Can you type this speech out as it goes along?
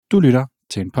Du lytter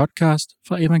til en podcast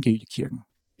fra Evangeliekirken.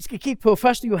 Vi skal kigge på 1.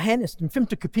 Johannes, den 5.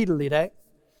 kapitel i dag.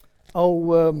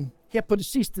 Og her på det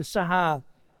sidste, så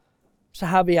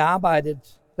har vi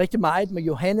arbejdet rigtig meget med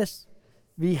Johannes.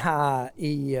 Vi har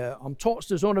om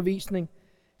torsdags undervisning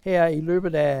her i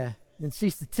løbet af den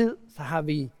sidste tid, så har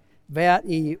vi været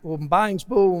i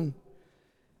åbenbaringsbogen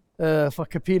fra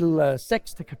kapitel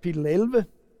 6 til kapitel 11,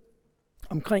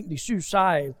 omkring de 7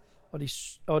 sejl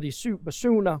og de 7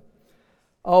 basuner.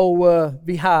 Og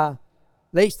vi har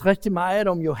læst rigtig meget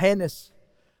om Johannes.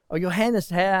 Og Johannes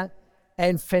her er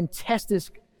en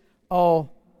fantastisk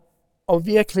og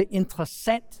virkelig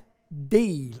interessant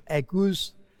del af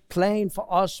Guds plan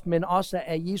for os, men også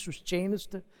af Jesus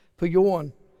tjeneste på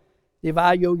jorden. Det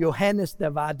var jo Johannes, der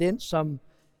var den, som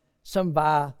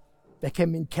var, hvad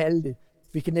kan man kalde det?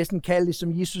 Vi kan næsten kalde det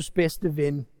som Jesus' bedste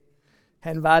ven.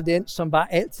 Han var den, som var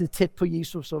altid tæt på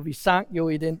Jesus, og vi sang jo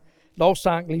i den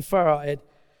lovsang lige før,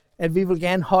 at vi vil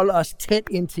gerne holde os tæt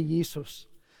ind til Jesus.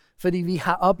 Fordi vi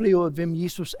har oplevet, hvem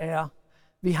Jesus er.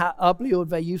 Vi har oplevet,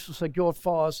 hvad Jesus har gjort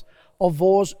for os. Og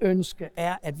vores ønske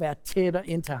er at være tættere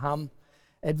ind til ham.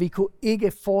 At vi kunne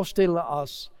ikke forestille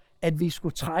os, at vi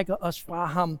skulle trække os fra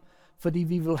ham, fordi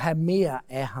vi vil have mere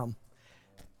af ham.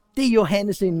 Det er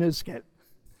Johannes i en nødskal.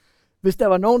 Hvis der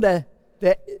var nogen,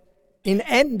 en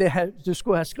anden, der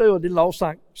skulle have skrevet det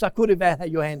lovsang, så kunne det være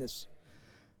Johannes.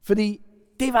 Fordi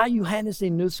det var Johannes i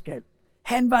en nødskal.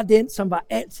 Han var den, som var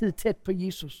altid tæt på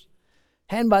Jesus.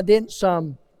 Han var den,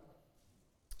 som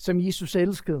Jesus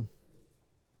elskede.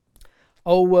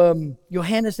 Og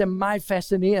Johannes er meget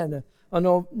fascinerende. Og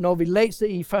når vi læser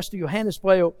i 1. Johannes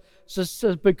brev,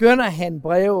 så begynder han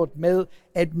brevet med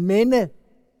at minde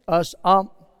os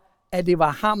om, at det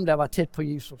var ham, der var tæt på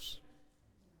Jesus.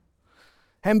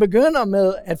 Han begynder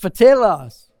med at fortælle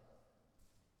os,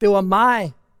 det var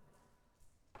mig,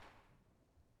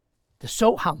 der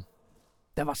så ham,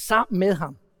 der var sammen med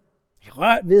ham, jeg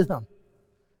rørte ved ham.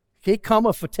 Jeg kan ikke komme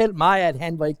og fortælle mig, at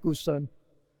han var ikke Guds søn.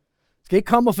 Jeg skal ikke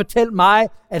komme og fortælle mig,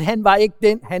 at han var ikke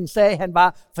den, han sagde, han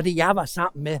var, fordi jeg var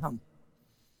sammen med ham.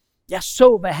 Jeg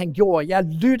så, hvad han gjorde. Jeg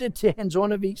lyttede til hans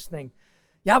undervisning.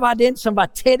 Jeg var den, som var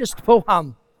tættest på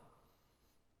ham.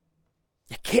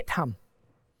 Jeg kendte ham.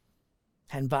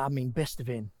 Han var min bedste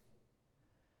ven.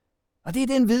 Og det er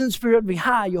den vidensbyrd, vi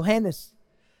har af Johannes.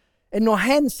 At når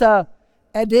han så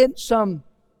er den, som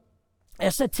er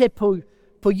så tæt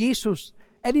på Jesus,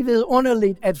 er det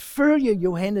vidunderligt at følge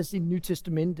Johannes i Nye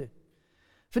Testamente.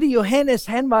 Fordi Johannes,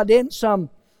 han var den,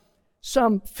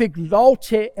 som fik lov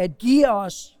til at give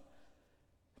os,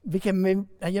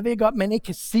 jeg ved godt, man ikke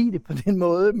kan sige det på den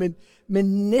måde,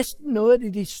 men næsten noget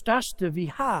af det største, vi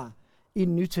har i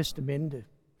Nye Testamente.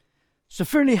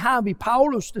 Selvfølgelig har vi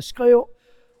Paulus, der skrev,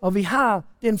 og vi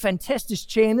har den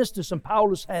fantastiske tjeneste, som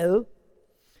Paulus havde.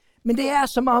 Men det er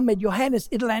som om, at Johannes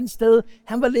et eller andet sted,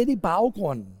 han var lidt i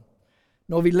baggrunden.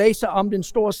 Når vi læser om den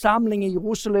store samling i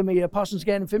Jerusalem i Apostlenes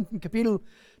Gerninger 15. kapitel,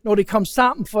 når de kom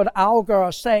sammen for at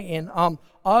afgøre sagen om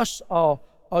os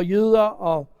og jøder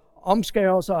og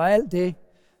omskærelser og alt det,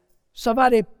 så var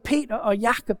det Peter og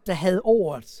Jakob, der havde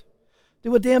ordet.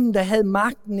 Det var dem, der havde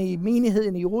magten i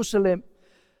menigheden i Jerusalem.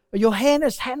 Og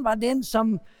Johannes, han var den,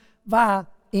 som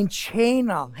var en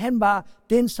tjener. Han var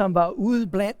den, som var ude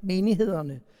blandt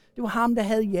menighederne. Det var ham, der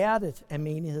havde hjertet af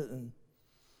menigheden.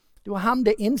 Det var ham,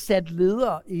 der indsatte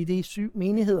ledere i de 7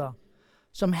 menigheder,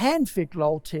 som han fik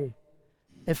lov til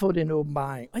at få den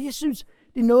åbenbaring. Og jeg synes,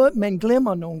 det er noget, man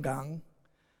glemmer nogle gange.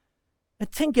 At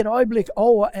tænke et øjeblik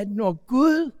over, at når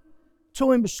Gud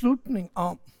tog en beslutning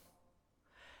om,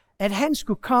 at han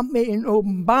skulle komme med en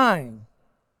åbenbaring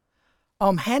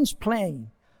om hans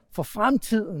plan for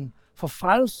fremtiden, for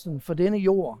frelsen, for denne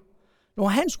jord. Når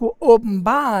han skulle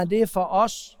åbenbare det for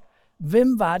os,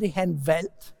 hvem var det, han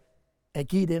valgte at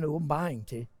give den åbenbaring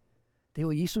til? Det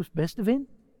var Jesus bedste ven.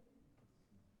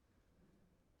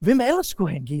 Hvem ellers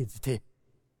skulle han give det til?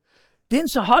 Den,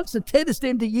 som holdt sig tættest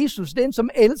ind til Jesus, den, som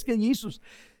elskede Jesus,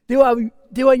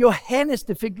 det var Johannes,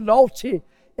 der fik lov til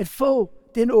at få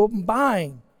den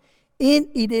åbenbaring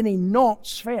ind i den enormt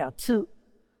svære tid,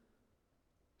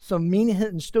 som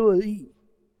menigheden stod i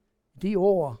de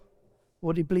år,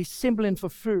 hvor det blev simpelthen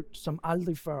forfølgt som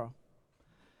aldrig før.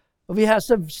 Og vi har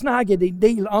så snakket en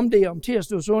del om det, om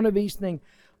tirsdags undervisning,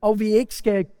 og vi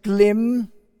skal ikke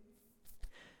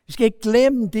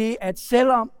glemme det, at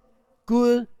selvom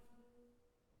Gud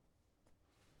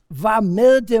var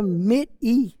med dem midt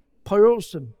i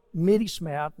prøvelsen, midt i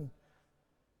smerten,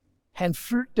 han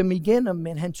fyldte dem igennem,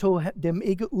 men han tog dem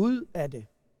ikke ud af det.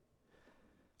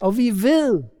 Og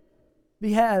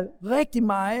vi har rigtig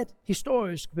meget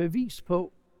historisk bevis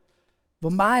på, hvor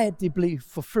meget det blev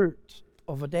forfølgt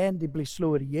og hvordan de blev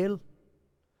slået ihjel.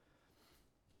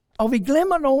 Og vi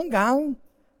glemmer nogle gange,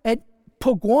 at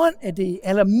på grund af det,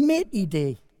 eller midt i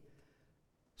det,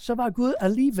 så var Gud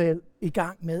alligevel i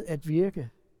gang med at virke.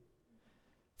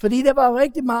 Fordi der var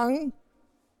rigtig mange,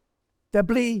 der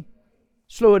blev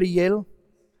slået ihjel.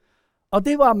 Og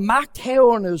det var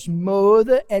magthavernes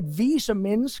måde at vise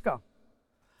mennesker,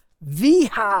 vi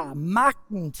har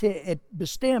magten til at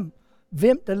bestemme,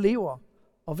 hvem der lever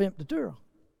og hvem der dør.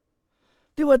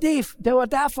 Det var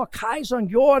derfor kejseren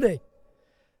gjorde det.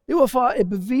 Det var for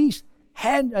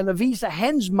at vise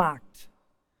hans magt.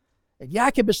 At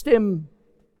jeg kan bestemme,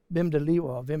 hvem der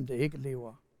lever og hvem der ikke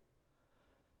lever.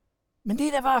 Men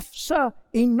det, der var så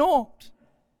enormt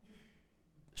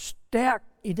stærkt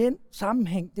i den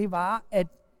sammenhæng, det var, at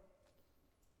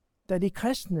da de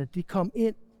kristne de kom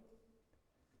ind,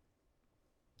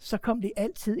 så kom de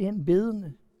altid ind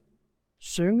bedende,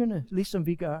 syngende, ligesom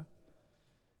vi gør.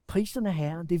 Priserne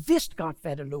Herren, de vidste godt,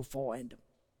 hvad der lå foran dem.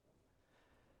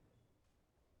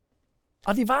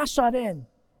 Og det var sådan,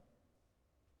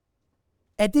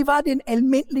 at det var den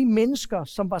almindelige mennesker,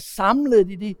 som var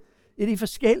samlet i de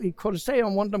forskellige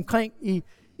kolosseum rundt omkring i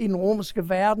den romerske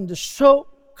verden, der så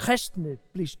kristne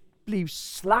blive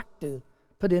slagtet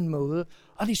på den måde.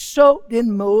 Og de så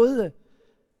den måde,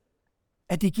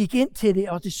 at de gik ind til det,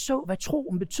 og de så, hvad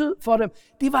troen betød for dem.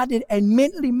 Det var det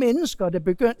almindelige mennesker, der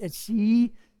begyndte at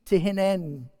sige til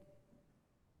hinanden,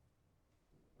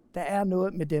 der er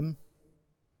noget med dem.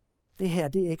 Det her,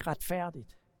 det er ikke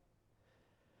retfærdigt.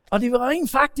 Og det var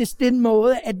rent faktisk den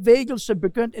måde, at vækkelse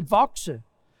begyndte at vokse.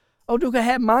 Og du kan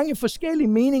have mange forskellige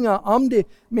meninger om det,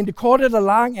 men det korte og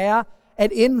lange er,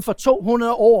 at inden for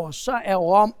 200 år, så er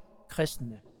Rom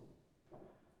kristne.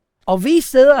 Og vi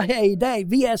sidder her i dag,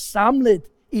 vi er samlet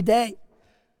i dag,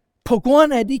 på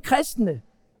grund af de kristne.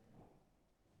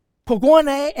 På grund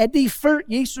af, at de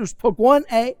følte Jesus, på grund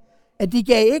af, at de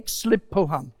gav ikke slip på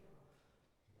ham.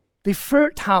 De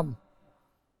følte ham,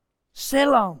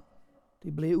 selvom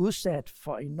de blev udsat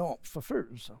for enorm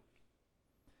forfølgelser.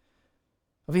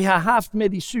 Og vi har haft med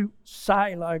de 7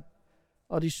 sejler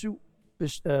og de 7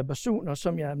 basuner,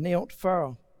 som jeg har nævnt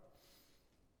før.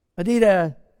 Og det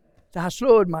der har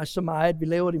slået mig så meget, at vi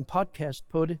laver en podcast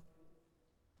på det.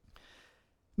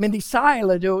 Men de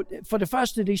sejler, for det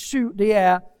første de 7, det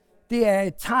er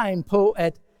et tegn på,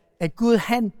 at Gud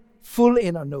han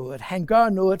fuldender noget. Han gør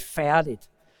noget færdigt.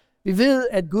 Vi ved,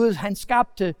 at Gud han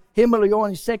skabte himmel og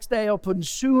jorden i 6 dage, og på den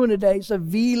 7. dag, så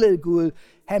hvilede Gud.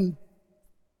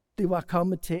 Det var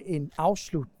kommet til en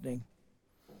afslutning.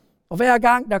 Og hver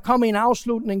gang der kommer en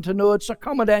afslutning til noget, så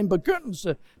kommer der en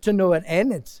begyndelse til noget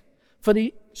andet.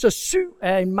 Fordi så 7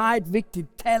 er en meget vigtig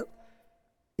tal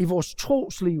i vores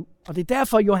trosliv. Og det er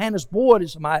derfor, Johannes bruger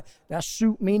det så meget. Der er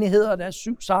 7 menigheder, der er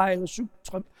 7 sejl og 7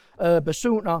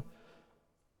 basuner.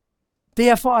 Det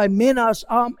er for at minde os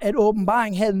om, at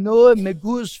åbenbaring havde noget med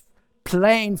Guds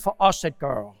plan for os at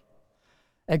gøre.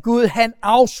 At Gud han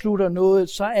afslutter noget,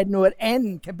 så at noget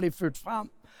andet kan blive født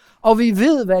frem. Og vi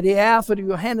ved, hvad det er, fordi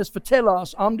Johannes fortæller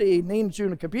os om det i den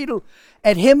 21. kapitel,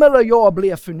 at himmel og jord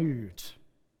bliver fornyet.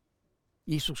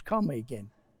 Jesus kommer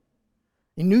igen.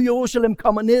 En ny Jerusalem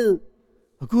kommer ned,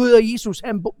 og Gud og Jesus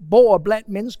han bor blandt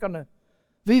menneskerne.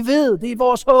 Vi ved, det er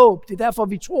vores håb. Det er derfor,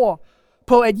 vi tror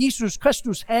på, at Jesus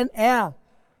Kristus han er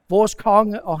vores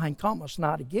konge, og han kommer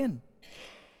snart igen.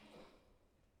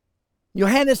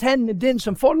 Johannes han er den,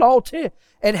 som får lov til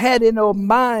at have den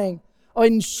åbenbaring, og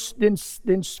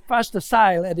den første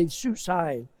sejl af de 7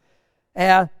 sejl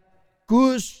er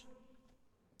Guds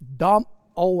dom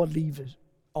over livet,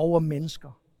 over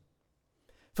mennesker.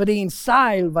 Fordi en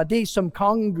sejl var det, som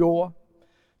kongen gjorde.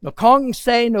 Når kongen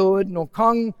sagde noget, når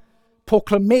kongen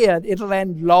proklamerede et eller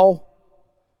andet lov,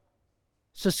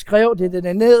 så skrev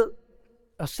det ned,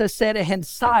 og så satte han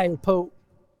sejl på,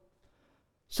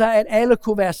 så at alle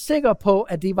kunne være sikre på,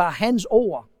 at det var hans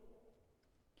ord.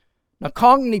 Når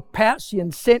kongen i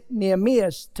Persien sendte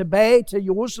Nehemias tilbage til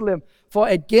Jerusalem for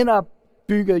at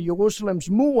genopbygge Jerusalems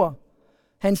mur,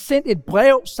 han sendte et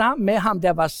brev sammen med ham,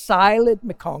 der var sejlet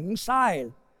med kongens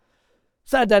sejl.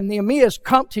 Så da Nehemias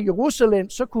kom til Jerusalem,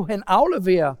 så kunne han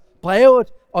aflevere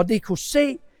brevet, og de kunne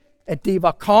se, at det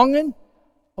var kongen,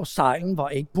 og sejlen var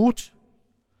ikke brudt.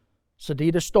 Så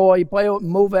det, der står i brevet,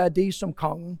 må være det, som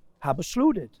kongen har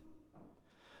besluttet.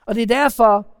 Og det er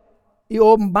derfor, i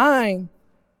åbenbaring,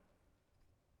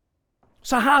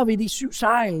 så har vi de 7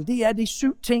 sejl. Det er de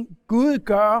 7 ting, Gud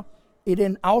gør i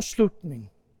den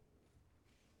afslutning.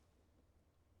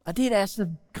 Og det, der er så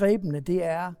grebende, det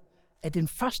er, at den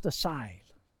første sejl,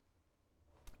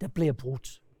 der bliver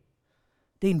brudt,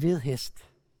 det er en hvid hest.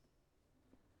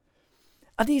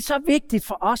 Og det er så vigtigt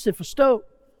for os at forstå,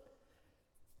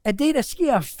 at det, der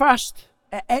sker først,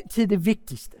 er altid det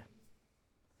vigtigste.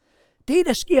 Det,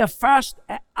 der sker først,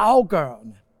 er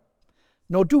afgørende.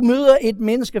 Når du møder et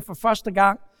menneske for første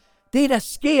gang, det, der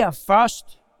sker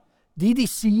først, det de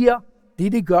siger,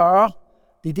 det de gør,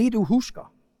 det er det, du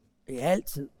husker. Det er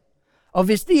altid. Og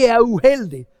hvis det er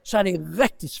uheldigt, så er det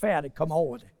rigtig svært at komme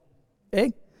over det.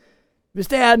 Ikke? Hvis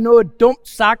der er noget dumt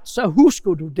sagt, så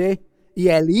husker du det i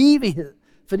al evighed.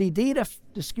 Fordi det,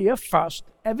 der sker først,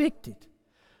 er vigtigt.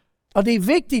 Og det er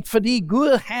vigtigt, fordi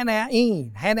Gud, han er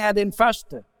en. Han er den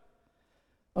første.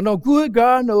 Og når Gud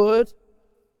gør noget,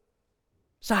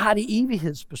 så har det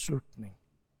evighedsbeslutning.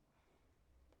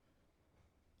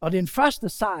 Og den første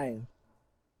sejl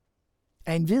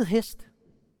er en hvid hest.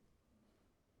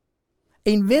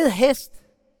 En hvid hest,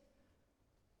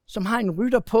 som har en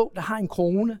rytter på, der har en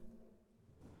krone.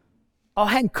 Og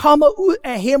han kommer ud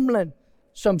af himlen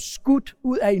som skudt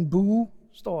ud af en bue,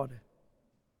 står det.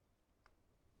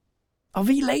 Og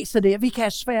vi læser det, og vi kan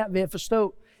have svært ved at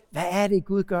forstå, hvad er det,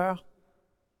 Gud gør?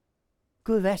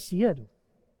 Gud, hvad siger du?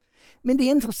 Men det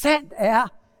interessante er,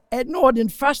 at når den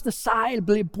første sejl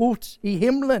blev brudt i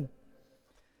himlen,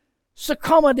 så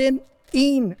kommer den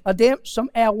en af dem, som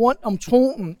er rundt om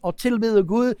tronen og tilbeder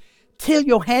Gud, til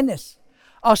Johannes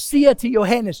og siger til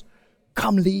Johannes,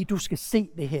 kom lige, du skal se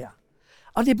det her.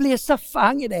 Og det bliver så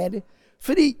fanget af det,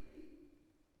 fordi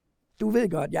du ved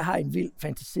godt, jeg har en vild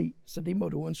fantasi, så det må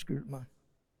du undskylde mig.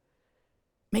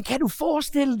 Men kan du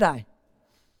forestille dig,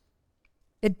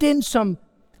 at den, som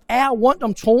er rundt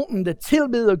om tronen, der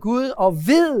tilbeder Gud og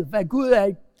ved, hvad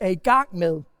Gud er i gang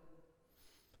med,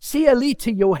 siger lige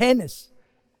til Johannes,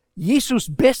 Jesus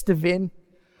bedste ven,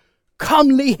 kom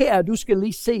lige her, du skal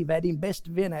lige se, hvad din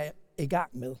bedste ven er i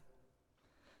gang med.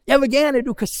 Jeg vil gerne, at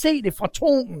du kan se det fra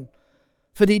tronen,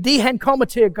 fordi det, han kommer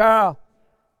til at gøre,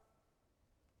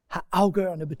 har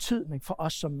afgørende betydning for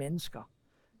os som mennesker.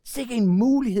 Sikke en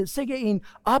mulighed, sikke en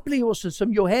oplevelse, som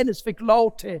Johannes fik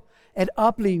lov til at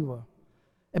opleve.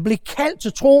 At blive kaldt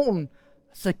til tronen,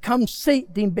 så kom se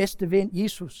din bedste ven,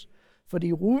 Jesus.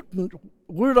 Fordi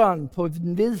rytteren på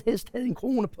den hvide hest havde en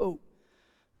krone på.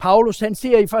 Paulus, han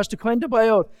siger i 1.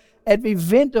 Korintherbrevet, at vi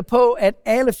venter på, at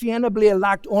alle fjender bliver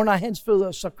lagt under hans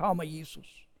fødder, så kommer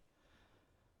Jesus.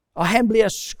 Og han bliver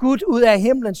skudt ud af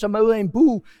himlen, som er ud af en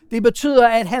bue. Det betyder,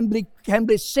 at han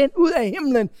bliver sendt ud af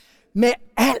himlen med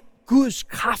al Guds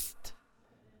kraft.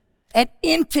 At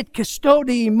intet kan stå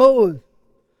det imod.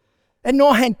 At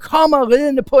når han kommer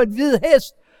ridende på et hvid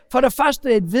hest, for det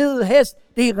første et hvid hest,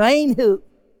 det er renhed.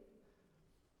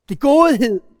 Det er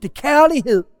godhed, det er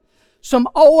kærlighed, som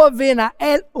overvinder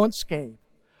al ondskab.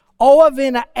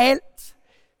 Overvinder alt.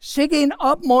 Sikke en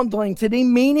opmuntring til de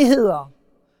menigheder,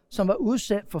 som var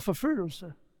udsat for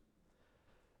forfølgelse.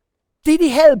 Det, de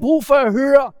havde brug for at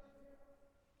høre,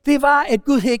 det var, at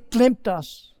Gud havde ikke glemt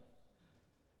os.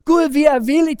 Gud, vi er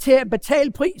villige til at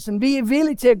betale prisen. Vi er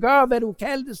villige til at gøre, hvad du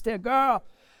kaldte os til at gøre.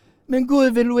 Men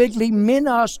Gud, vil du ikke lige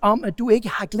minde os om, at du ikke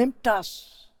har glemt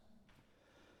os?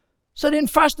 Så den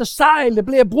første sejl, der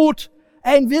bliver brudt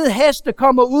af en hvid hest, der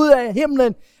kommer ud af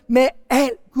himlen med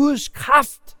al Guds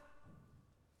kraft.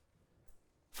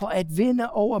 For at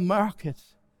vinde over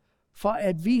mørket. For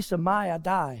at vise mig og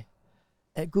dig,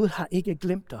 at Gud har ikke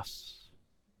glemt os.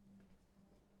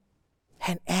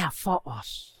 Han er for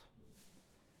os.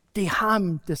 Det er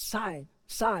ham, der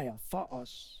sejrer for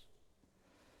os.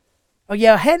 Og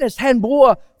Johannes, han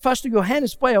bruger 1.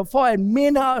 Johannes brev for at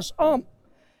minde os om,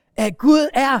 at Gud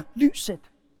er lyset.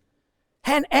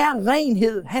 Han er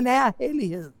renhed. Han er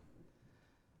hellighed.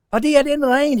 Og det er den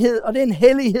renhed og den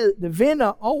hellighed, der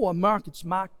vinder over mørkets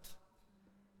magt.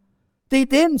 Det er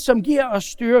den, som giver os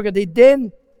styrke. Det er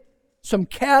den, som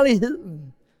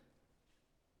kærligheden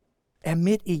er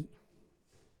midt i.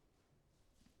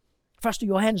 1.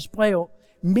 Johannes brev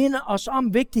minder os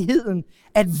om vigtigheden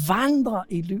at vandre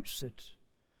i lyset.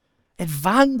 At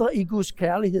vandre i Guds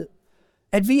kærlighed.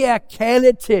 At vi er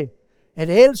kaldet til at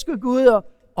elske Gud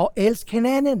og elske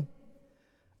hinanden.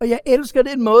 Og jeg elsker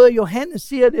den måde, Johannes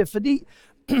siger det, fordi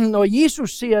når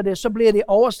Jesus siger det, så bliver det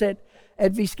oversat,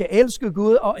 at vi skal elske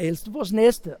Gud og elske vores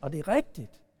næste. Og det er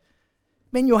rigtigt.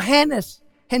 Men Johannes,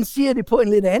 han siger det på en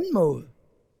lidt anden måde.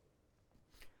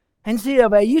 Han siger,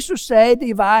 hvad Jesus sagde,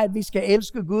 det var, at vi skal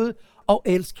elske Gud og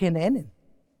elske hinanden.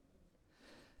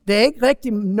 Det er ikke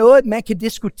rigtig noget, man kan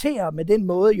diskutere med den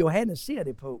måde, Johannes siger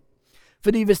det på.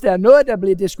 Fordi hvis der er noget, der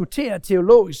bliver diskuteret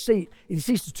teologisk set i de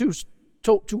sidste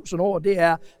 2000 år, det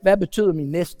er, hvad betyder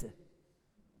min næste?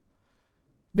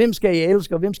 Hvem skal jeg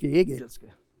elske, og hvem skal jeg ikke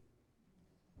elske?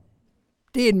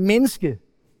 Det er et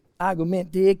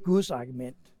menneskeargument, det er ikke Guds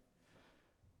argument.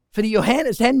 Fordi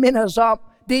Johannes, han minder os om,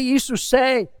 det Jesus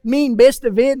sagde, min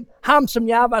bedste ven, ham som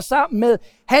jeg var sammen med,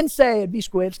 han sagde, at vi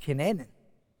skulle elske hinanden.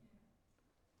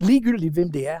 Ligegyldigt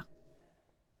hvem det er.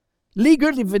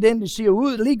 Ligegyldigt hvordan det ser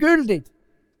ud. Ligegyldigt.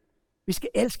 Vi skal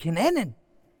elske hinanden.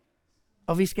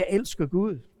 Og vi skal elske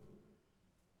Gud.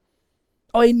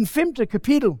 Og i den 5.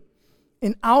 kapitel,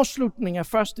 en afslutning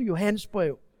af 1. Johannes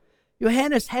brev.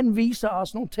 Johannes, han viser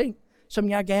os nogle ting, som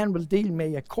jeg gerne vil dele med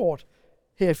jer kort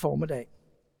her i formiddag.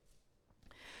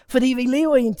 Fordi vi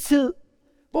lever i en tid,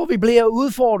 hvor vi bliver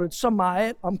udfordret så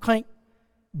meget omkring,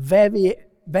 hvad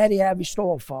det er, vi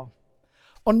står for.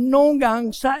 Og nogle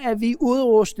gange, så er vi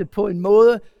udrustet på en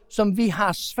måde, som vi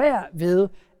har svært ved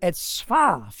at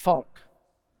svare folk.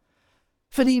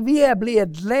 Fordi vi er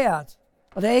blevet lært,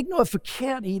 og der er ikke noget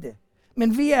forkert i det,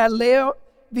 men vi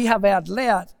har været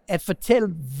lært at fortælle,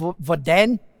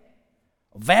 hvordan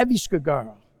og hvad vi skal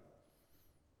gøre.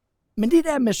 Men det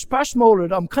der med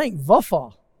spørgsmålet omkring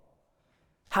hvorfor,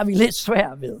 har vi lidt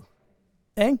svært ved.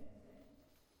 Ikke?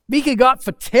 Vi kan godt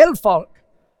fortælle folk,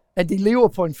 at de lever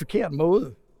på en forkert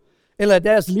måde, eller at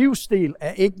deres livsstil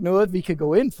er ikke noget, vi kan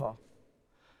gå ind for.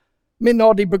 Men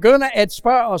når de begynder at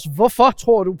spørge os, hvorfor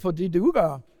tror du på det, du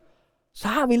gør, så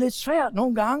har vi lidt svært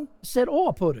nogle gange at sætte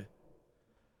ord på det.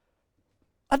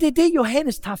 Og det er det,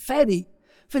 Johannes tager fat i.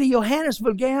 Fordi Johannes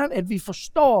vil gerne, at vi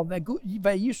forstår,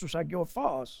 hvad Jesus har gjort for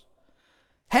os.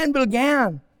 Han vil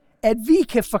gerne, at vi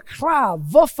kan forklare,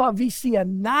 hvorfor vi siger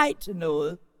nej til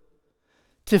noget,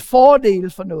 til fordel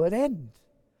for noget andet.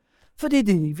 For det er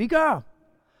det, vi gør.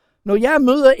 Når jeg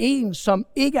møder en, som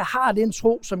ikke har den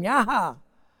tro, som jeg har,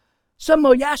 så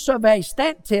må jeg så være i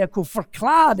stand til at kunne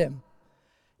forklare dem.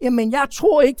 Jamen, jeg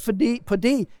tror ikke på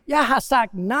det. Jeg har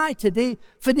sagt nej til det,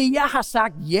 fordi jeg har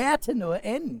sagt ja til noget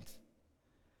andet.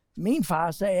 Min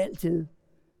far sagde altid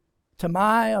til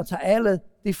mig og til alle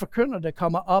de forkyndere, der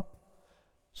kommer op,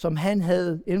 som han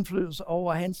havde indflydelse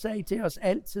over. Han sagde til os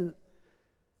altid,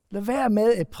 lad være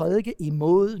med at prædike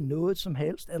imod noget som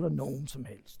helst eller nogen som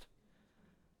helst.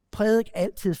 Prædik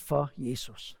altid for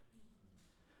Jesus.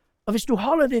 Og hvis du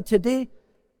holder det til det,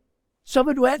 så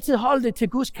vil du altid holde det til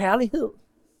Guds kærlighed.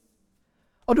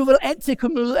 Og du vil altid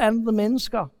kunne møde andre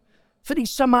mennesker. Fordi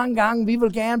så mange gange, vi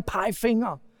vil gerne pege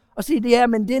fingre og sige, det er,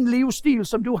 men den livsstil,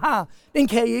 som du har, den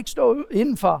kan I ikke stå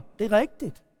indenfor. Det er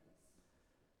rigtigt.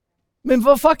 Men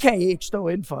hvorfor kan I ikke stå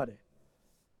indenfor det?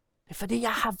 Det er fordi,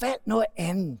 jeg har valgt noget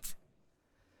andet.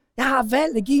 Jeg har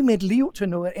valgt at give mit liv til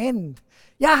noget andet.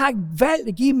 Jeg har valgt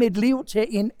at give mit liv til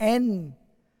en anden.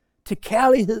 Til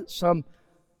kærlighed, som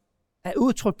er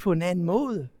udtrykt på en anden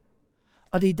måde.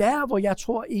 Og det er der, hvor jeg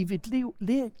tror, evigt liv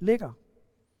ligger.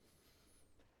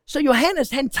 Så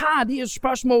Johannes, han tager de her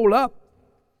spørgsmål op.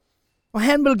 Og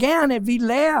han vil gerne, at vi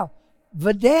lærer,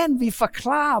 hvordan vi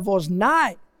forklarer vores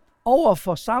nej over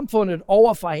for samfundet,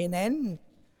 over for hinanden.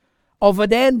 Og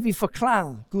hvordan vi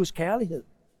forklarer Guds kærlighed.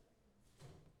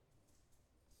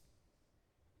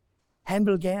 Han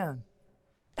vil gerne,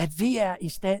 at vi er i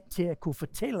stand til at kunne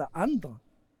fortælle andre,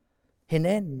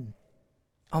 hinanden,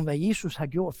 om hvad Jesus har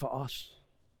gjort for os.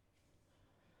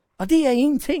 Og det er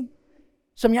en ting,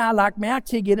 som jeg har lagt mærke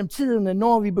til gennem tiderne,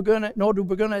 når du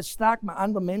begynder at snakke med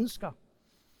andre mennesker.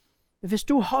 Hvis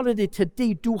du holder det til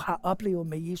det, du har oplevet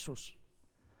med Jesus,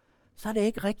 så er det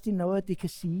ikke rigtig noget, de kan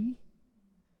sige.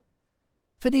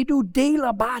 Fordi du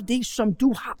deler bare det, som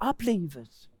du har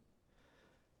oplevet.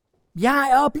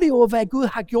 Jeg oplever, hvad Gud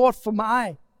har gjort for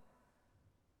mig.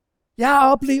 Jeg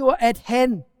oplever, at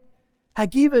han har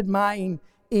givet mig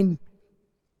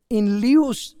en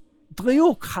livs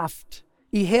drivkraft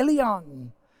i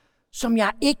Helligånden, som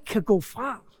jeg ikke kan gå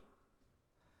fra.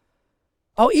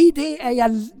 Og i det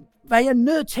var jeg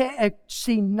nødt til at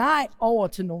sige nej over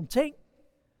til nogle ting.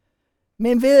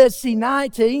 Men ved at sige nej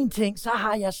til en ting, så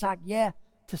har jeg sagt ja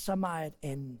til så meget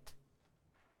andet.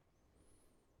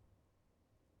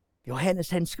 Johannes,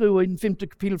 han skriver i den 5.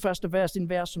 kapitel, 1. vers, en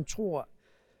vers, som tror,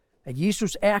 at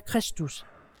Jesus er Kristus,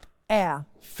 er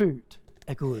født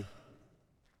af Gud.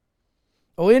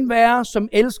 Og enhver, som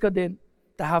elsker den,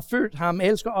 der har født ham,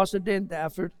 elsker også den, der er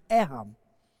født af ham.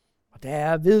 Og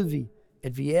der ved vi,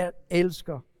 at vi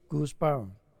elsker Guds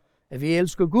børn. At vi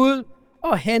elsker Gud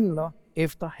og handler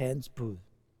efter hans bud.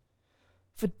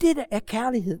 For det er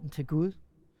kærligheden til Gud,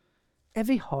 at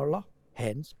vi holder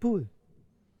hans bud.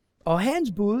 Og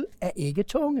hans bud er ikke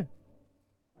tunge.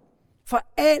 For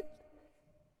alt,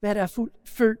 hvad der er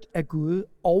født af Gud,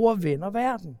 overvinder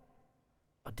verden.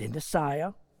 Og denne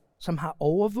sejr, som har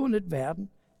overvundet verden,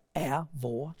 er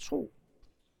vor tro.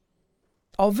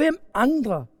 Og hvem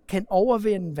andre kan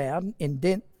overvinde verden end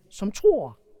den, som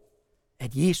tror,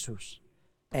 at Jesus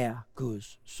er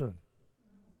Guds søn?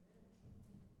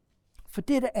 For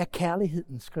dette er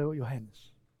kærligheden, skrev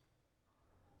Johannes.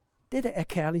 Det, der er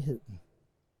kærligheden,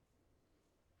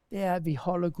 det er, at vi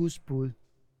holder Guds bud.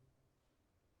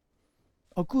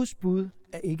 Og Guds bud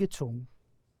er ikke tunge.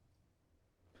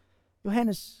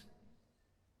 Johannes,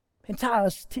 han tager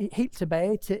os helt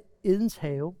tilbage til Edens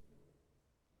have.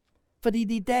 Fordi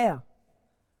det er der,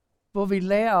 hvor vi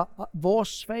lærer vores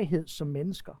svaghed som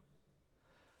mennesker.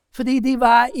 Fordi det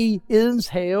var i Edens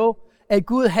have, at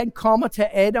Gud han kommer til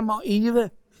Adam og Eve.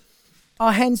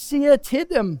 Og han siger til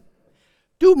dem,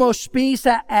 du må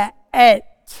spise af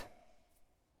alt,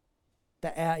 der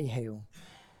er i haven.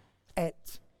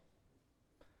 Alt.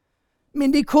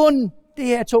 Men det er kun de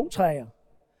her 2 træer.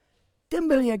 Dem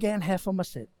vil jeg gerne have for mig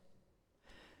selv.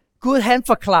 Gud han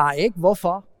forklarer ikke,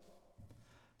 hvorfor.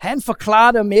 Han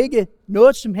forklarer dem ikke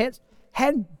noget som helst.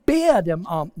 Han beder dem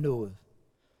om noget.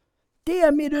 Det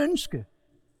er mit ønske.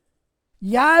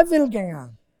 Jeg vil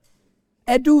gerne,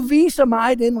 at du viser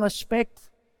mig den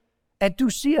respekt, at du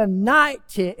siger nej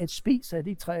til at spise af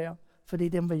de træer, for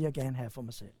dem vil jeg gerne have for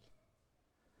mig selv.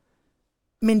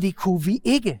 Men det kunne vi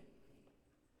ikke.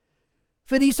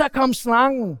 Fordi så kom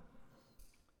slangen.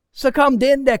 Så kom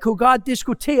den, der kunne godt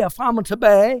diskutere frem og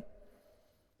tilbage.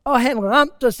 Og han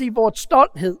ramte os i vores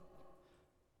stolthed.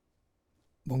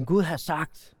 Hvor Gud har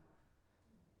sagt.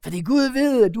 Fordi Gud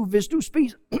ved, at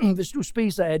hvis du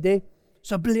spiser af det,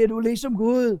 så bliver du ligesom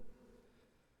Gud.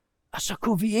 Og så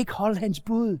kunne vi ikke holde hans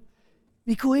bud.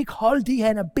 Vi kunne ikke holde det,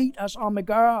 han har bedt os om at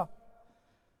gøre.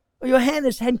 Og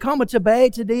Johannes, han kommer tilbage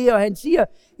til det, og han siger,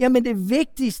 jamen det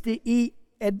vigtigste i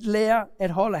at lære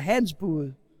at holde hans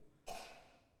bud,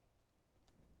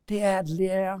 det er at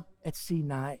lære at sige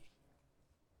nej.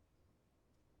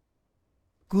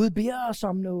 Gud beder os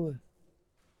om noget.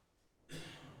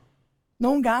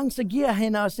 Nogle gange så giver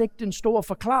han os ikke den store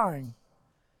forklaring.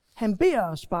 Han beder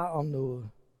os bare om noget.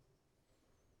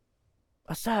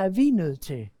 Og så er vi nødt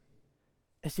til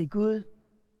at sige, Gud,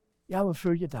 jeg vil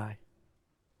følge dig.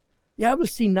 Jeg vil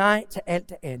sige nej til alt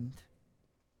det andet.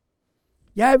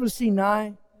 Jeg vil sige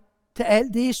nej til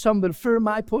alt det, som vil føre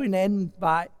mig på en anden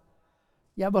vej.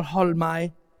 Jeg vil holde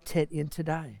mig tæt ind til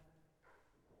dig.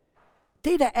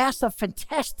 Det, der er så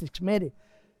fantastisk med det,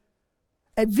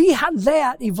 at vi har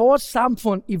lært i vores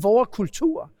samfund, i vores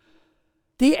kultur,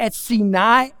 det at sige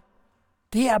nej,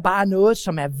 det er bare noget,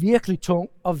 som er virkelig tung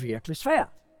og virkelig svært.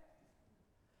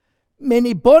 Men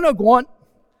i bund og grund,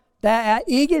 der er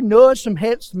ikke noget som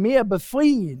helst mere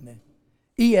befriende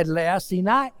i at lære at sige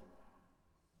nej.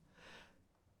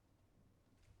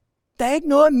 Der er ikke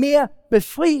noget mere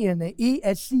befriende i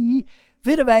at sige,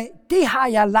 ved du hvad, det har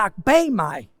jeg lagt bag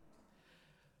mig,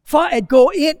 for at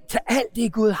gå ind til alt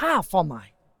det, Gud har for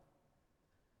mig.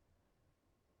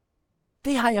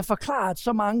 Det har jeg forklaret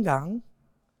så mange gange.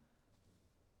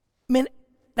 Men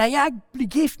da jeg blev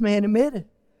gift med Anne Mette,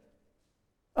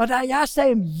 og da jeg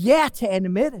sagde ja til Anne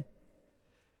Mette,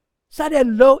 så er det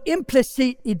lå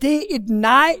implicit i det et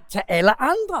nej til alle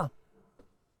andre.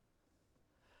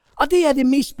 Og det er det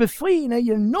mest befriende,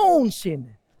 jeg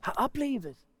nogensinde har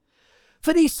oplevet.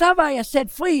 Fordi så var jeg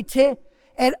sat fri til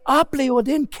at opleve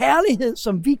den kærlighed,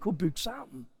 som vi kunne bygge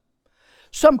sammen.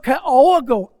 Som kan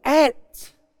overgå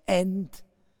alt andet,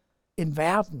 end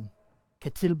verden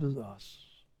kan tilbyde os.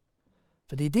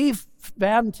 For det,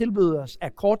 verden tilbyder os, er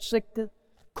kortsigtet,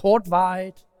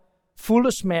 kortvarigt, fuld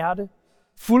af smerte,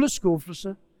 fuld af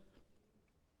skuffelse,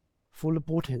 fuld af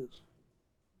brudhed.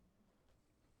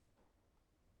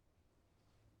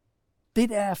 Det,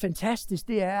 der er fantastisk,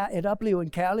 det er at opleve en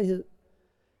kærlighed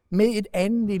med et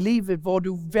andet i livet, hvor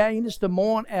du hver eneste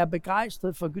morgen er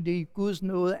begejstret for det Guds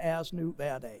nåde er os nu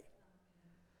hver dag.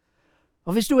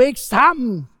 Og hvis du er ikke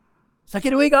sammen, så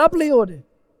kan du ikke opleve det.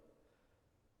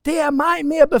 Det er meget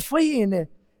mere befriende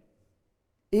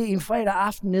i en fredag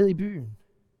aften nede i byen.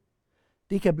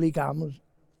 Det kan blive gammelt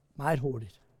meget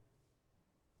hurtigt.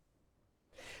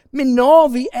 Men når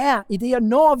vi er i det, og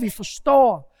når vi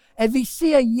forstår, at vi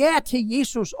siger ja til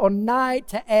Jesus og nej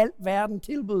til alt verden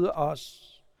tilbyder os,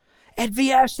 at vi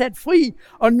er sat fri,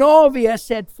 og når vi er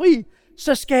sat fri,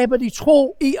 så skaber de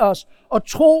tro i os, og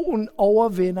troen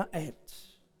overvinder alt.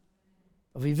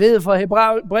 Og vi ved fra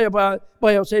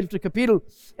Hebræerbrevets 11. kapitel,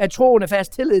 at troen er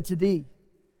fast tillid til det,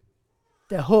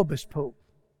 der håbes på.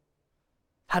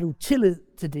 Har du tillid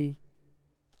til det,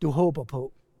 du håber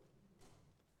på?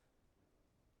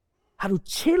 Har du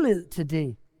tillid til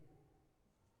det,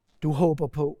 du håber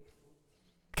på?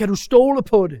 Kan du stole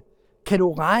på det? Kan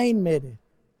du regne med det?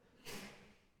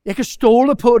 Jeg kan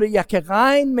stole på det, jeg kan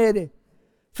regne med det,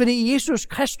 fordi Jesus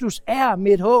Kristus er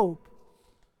mit håb.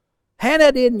 Han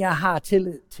er den, jeg har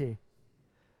tillid til.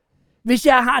 Hvis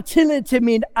jeg har tillid til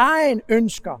mine egen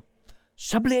ønsker,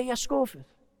 så bliver jeg skuffet.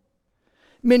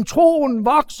 Men troen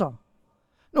vokser,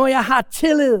 Når jeg har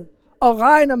tillid og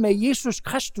regner med Jesus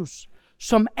Kristus,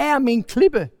 som er min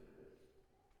klippe,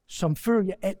 som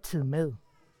følger altid med,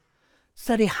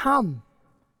 så det er ham,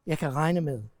 jeg kan regne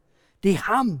med. Det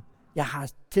er ham, jeg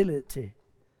har tillid til.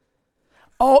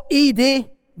 Og i det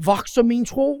vokser min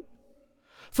tro.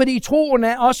 Fordi troen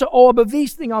er også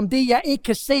overbevisning om det, jeg ikke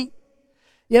kan se.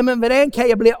 Jamen, hvordan kan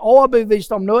jeg blive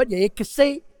overbevist om noget, jeg ikke kan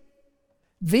se?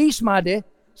 Vis mig det,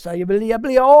 så jeg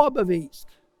bliver overbevist.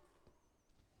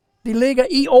 Det ligger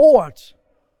i ordet.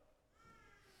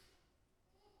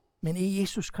 Men i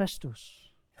Jesus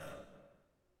Kristus.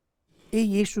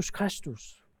 I Jesus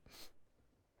Kristus.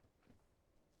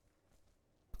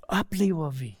 Oplever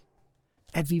vi,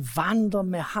 at vi vandrer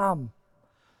med ham.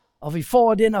 Og vi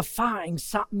får den erfaring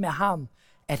sammen med ham,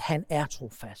 at han er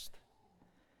trofast.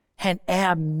 Han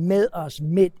er med os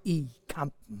midt i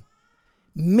kampen.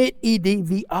 Midt i det,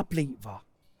 vi oplever.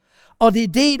 Og det er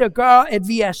det, der gør, at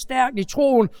vi er stærke i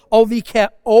troen, og vi kan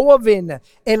overvinde.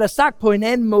 Eller sagt på en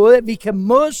anden måde, at vi kan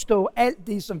modstå alt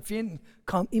det, som fjenden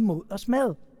kom imod os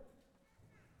med.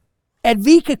 At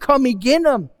vi kan komme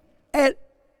igennem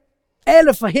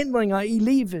alle forhindringer i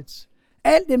livet.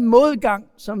 Al den modgang,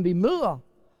 som vi møder.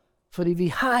 Fordi vi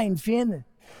har en fjende,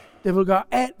 der vil gøre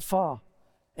alt for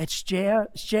at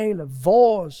stjæle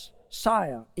vores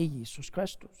sejr i Jesus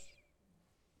Kristus.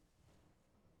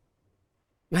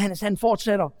 Johannes han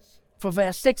fortsætter for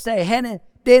vers 6 af, han er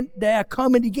den, der er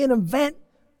kommet igennem vand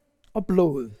og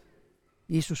blod.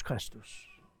 Jesus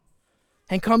Kristus.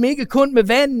 Han kom ikke kun med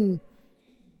vandet,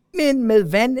 men med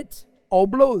vandet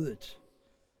og blodet.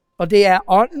 Og det er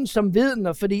ånden, som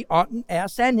vidner, fordi ånden er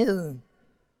sandheden.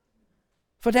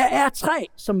 For der er 3,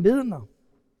 som vidner.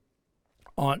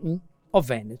 Ånden og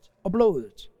vandet og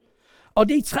blodet. Og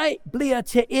de 3 bliver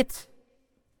til 1.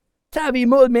 Tager vi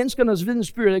imod menneskernes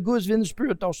vidnesbyrd, er Guds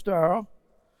vidnesbyrd dog større.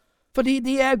 Fordi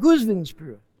det er Guds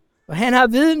vidnesbyrd. Og han har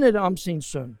vidnet om sin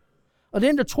søn. Og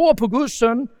den, der tror på Guds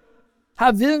søn,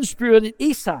 har vidnesbyrdet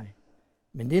i sig.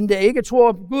 Men den, der ikke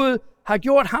tror på Gud, har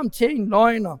gjort ham til en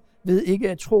løgner, ved ikke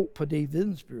at tro på det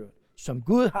vidnesbyrd, som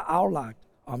Gud har aflagt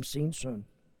om sin søn.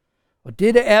 Og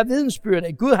dette er vidnesbyrd,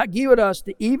 at Gud har givet os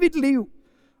det evigt liv,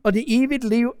 og det evigt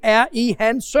liv er i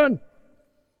hans søn.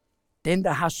 Den,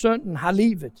 der har sønnen, har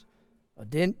livet,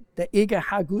 og den, der ikke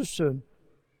har Guds søn,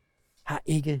 har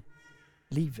ikke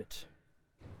livet.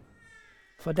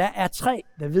 For der er 3,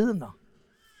 der vidner.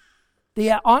 Det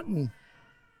er ånden,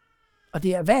 og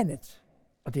det er vandet,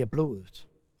 og det er blodet.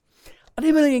 Og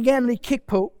det vil jeg gerne lige kigge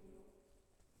på.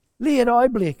 Lige et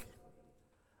øjeblik.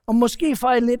 Og måske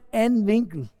fra en lidt anden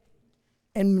vinkel,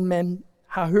 end man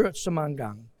har hørt så mange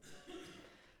gange.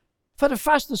 For det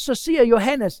første, så siger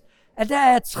Johannes, at der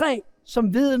er 3,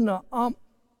 som vidner om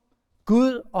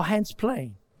Gud og hans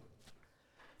plan.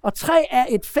 Og 3 er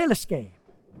et fællesskab.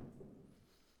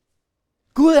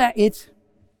 Gud er et.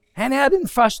 Han er den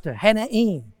første. Han er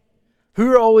en.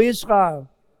 Hør, o Israel.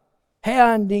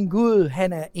 Herren din Gud,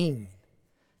 han er en.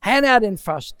 Han er den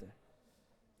første.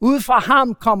 Ud fra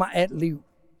ham kommer alt liv.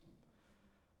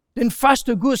 Den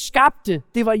første Gud skabte,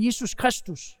 det var Jesus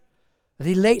Kristus. Og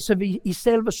det læser vi i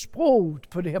selve sproget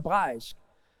på det hebraisk.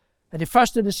 At det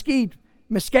første, der skete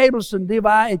med skabelsen, det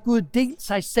var, at Gud delte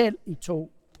sig selv i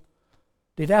 2.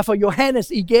 Det er derfor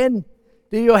Johannes igen,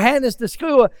 det er Johannes, der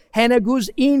skriver, han er Guds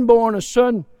enbårne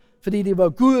søn, fordi det var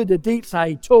Gud, der delte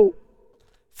sig i 2.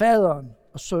 Faderen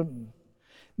og sønnen.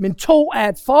 Men 2 er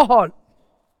et forhold.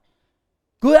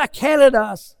 Gud har kaldet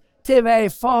os til at være i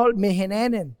forhold med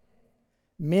hinanden.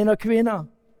 Mænd og kvinder.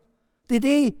 Det er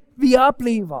det, vi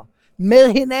oplever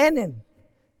med hinanden.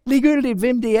 Ligegyldigt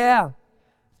hvem det er.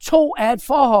 2 er et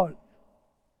forhold.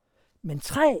 Men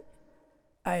 3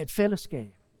 er et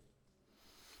fællesskab.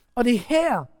 Og det er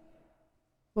her,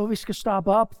 hvor vi skal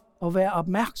stoppe op og være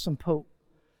opmærksom på,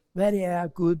 hvad det er,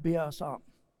 Gud beder os om.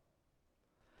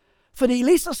 Fordi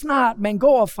lige så snart man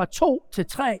går fra 2 til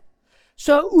 3,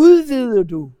 så udvider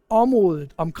du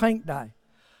området omkring dig.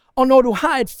 Og når du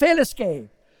har et fællesskab,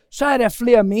 så er der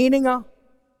flere meninger,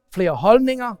 flere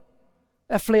holdninger,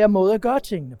 der er flere måder at gøre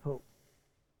tingene på.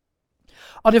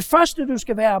 Og det første, du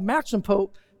skal være opmærksom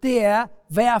på, det er,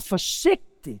 vær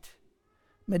forsigtigt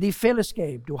med det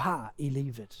fællesskab, du har i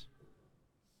livet.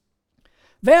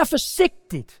 Vær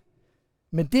forsigtigt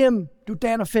med dem, du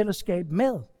danner fællesskab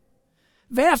med.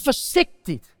 Vær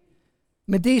forsigtigt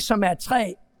med det, som er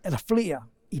 3 eller flere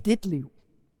i dit liv.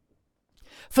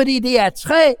 Fordi det er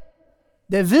 3,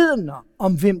 der vidner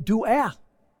om, hvem du er.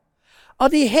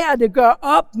 Og det er her, det gør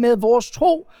op med vores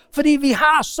tro. Fordi vi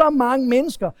har så mange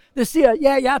mennesker, der siger,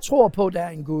 ja, jeg tror på, at der er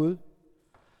en Gud.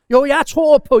 Jo, jeg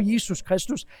tror på Jesus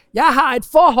Kristus. Jeg har et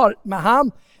forhold med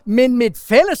ham, men mit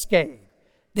fællesskab,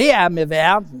 det er med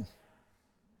verden.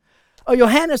 Og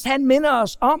Johannes, han minder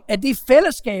os om, at de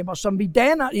fællesskaber, som vi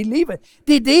danner i livet,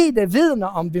 det er det, der vidner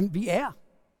om, hvem vi er.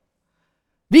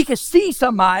 Vi kan sige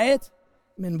så meget,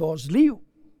 men vores liv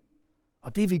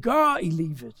og det, vi gør i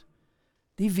livet,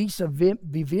 det viser, hvem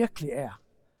vi virkelig er.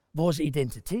 Vores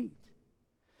identitet.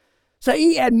 Så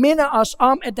i at minde os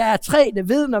om, at der er 3, der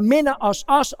vidner, minder os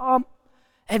også om,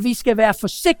 at vi skal være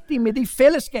forsigtige med de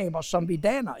fællesskaber, som vi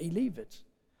danner i livet.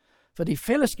 For det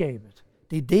fællesskabet,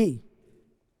 det er det,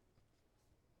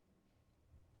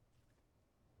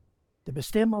 der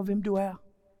bestemmer, hvem du er.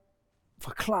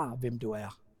 Forklarer, hvem du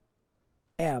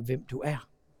er, hvem du er.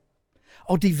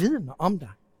 Og det vidner om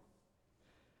dig.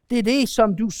 Det er det,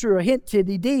 som du søger hen til.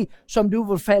 Det er det, som du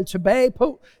vil falde tilbage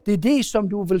på. Det er det, som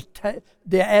du vil tage.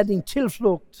 Det er din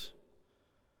tilflugt.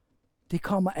 Det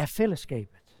kommer af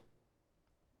fællesskabet.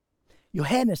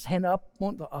 Johannes, han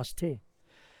opmuntrer os til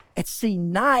at sige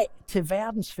nej til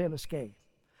verdens fællesskab.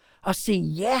 Og sige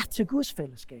ja til Guds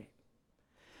fællesskab.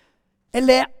 At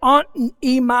lade ånden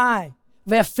i mig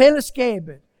være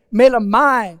fællesskabet mellem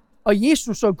mig og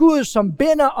Jesus og Gud, som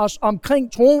binder os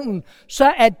omkring tronen,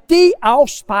 så at det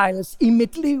afspejles i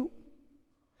mit liv.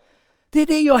 Det er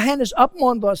det, Johannes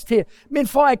opmuntrer os til. Men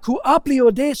for at kunne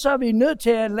opleve det, så er vi nødt til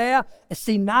at lære at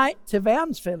sige nej til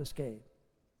verdens fællesskab.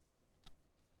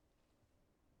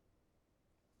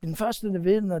 Den første, der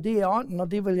vidner, det er ånden,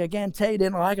 og det vil jeg gerne tage i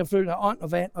den rækkefølge af ånd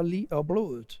og vand og lig og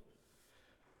blodet.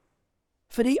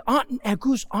 Fordi ånden er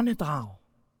Guds åndedrag.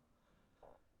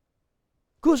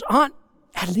 Guds ånd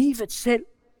er livet selv.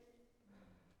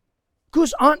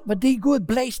 Guds ånd var det, Gud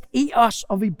blæste i os,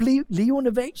 og vi blev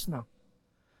levende væsener.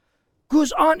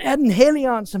 Guds ånd er den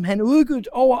hellige ånd, som han udgød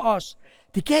over os.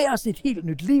 Det gav os et helt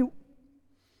nyt liv.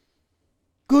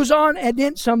 Guds ånd er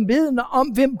den, som vidner om,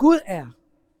 hvem Gud er.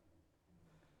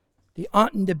 Det er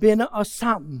ånden, der binder os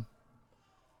sammen.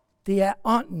 Det er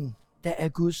ånden, der er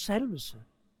Guds salvelse.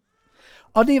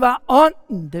 Og det var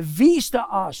ånden, der viste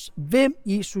os, hvem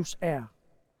Jesus er.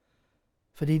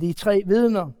 Fordi de 3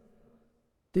 vidner,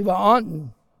 det var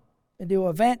ånden, men det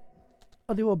var vand,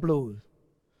 og det var blod.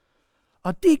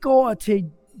 Og det går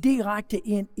til direkte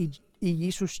ind i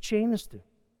Jesus tjeneste.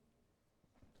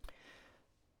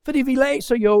 Fordi vi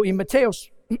læser jo i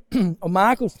Matthæus og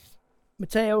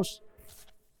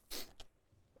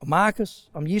Markus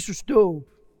om Jesus dåb,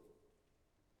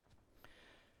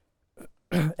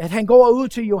 at han går ud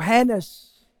til Johannes,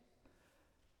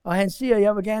 og han siger,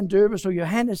 jeg vil gerne døbe, så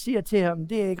Johannes siger til ham,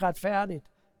 det er ikke retfærdigt,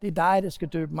 det er dig, der skal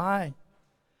døbe mig.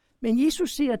 Men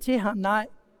Jesus siger til ham, nej,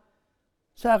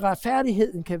 så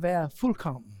retfærdigheden kan være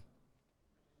fuldkommen.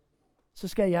 Så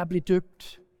skal jeg blive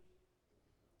døbt.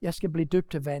 Jeg skal blive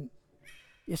døbt af vand.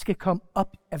 Jeg skal komme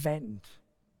op af vandet.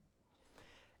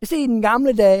 Jeg ser i den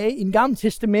gamle dage, i den gamle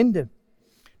testamente,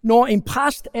 når en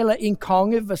præst eller en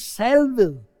konge var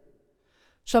salvet,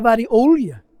 så var det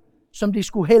olie, som de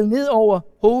skulle hælde ned over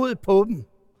hovedet på dem.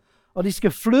 Og de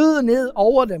skal flyde ned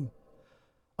over dem.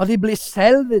 Og de blev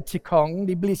salvet til kongen,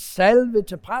 de blev salvet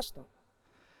til præster.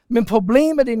 Men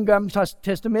problemet i den gamle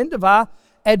testamente var,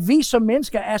 at vi som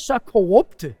mennesker er så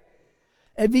korrupte,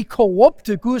 at vi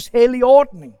korrupte Guds hellige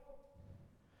ordning.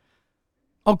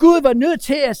 Og Gud var nødt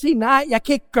til at sige, nej, jeg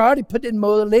kan ikke gøre det på den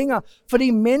måde længere,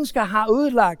 fordi mennesker har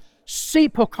udlagt, se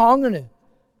på kongerne.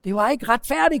 Det var ikke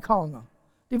retfærdige konger.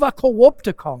 Det var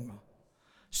korrupte konger.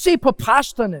 Se på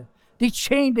præsterne. De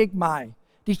tjente ikke mig.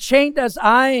 De tjente deres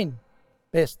egen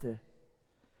bedste.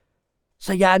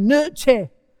 Så jeg er nødt til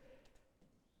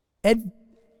at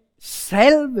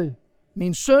salve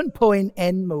min søn på en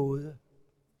anden måde.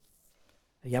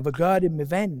 Jeg vil gøre det med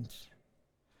vandet.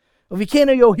 Og vi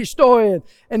kender jo historien,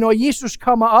 at når Jesus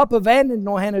kommer op af vandet,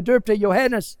 når han er døbt af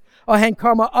Johannes, og han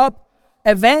kommer op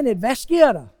af vandet, hvad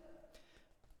sker der?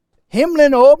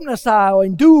 Himlen åbner sig, og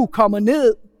en dug kommer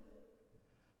ned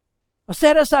og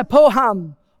sætter sig på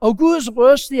ham. Og Guds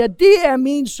røst siger, det er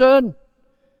min søn.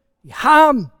 I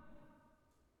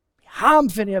ham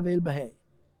finder jeg velbehag.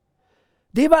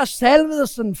 Det var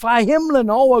salvelsen fra himlen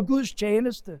over Guds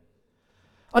tjeneste.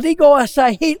 Og det går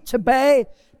sig helt tilbage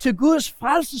til Guds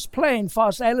frelsesplan for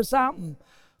os alle sammen.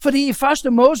 Fordi i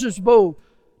 1. Moses bog,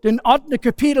 den 8.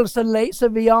 kapitel, så læser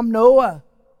vi om Noah.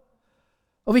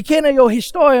 Og vi kender jo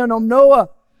historien om Noah,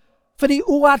 fordi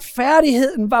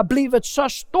uretfærdigheden var blevet så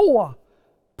stor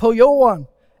på jorden,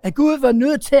 at Gud var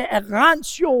nødt til at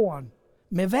rense jorden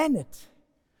med vandet.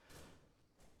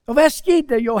 Og hvad skete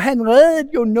der jo? Han reddede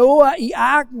jo Noah i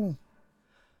arken.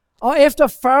 Og efter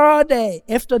 40 dage,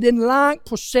 efter den lang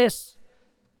proces,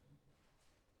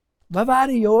 hvad var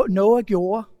det Noah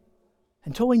gjorde?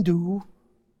 Han tog en due.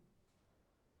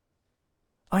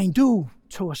 Og en due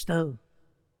tog afsted.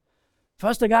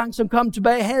 Første gang, som kom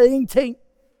tilbage, havde ingenting.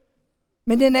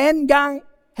 Men den anden gang,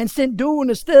 han sendte duen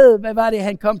afsted, hvad var det,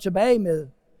 han kom tilbage med?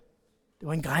 Det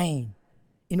var en gren.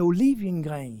 En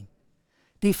olivengren.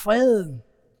 Det er freden.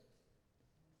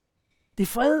 Det er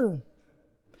freden.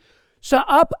 Så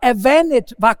op af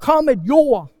vandet var kommet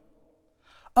jord.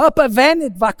 Op af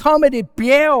vandet var kommet et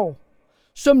bjerg,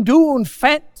 som duen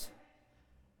fandt.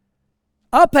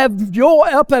 Op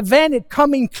af vandet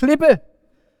kom en klippe,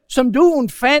 som duen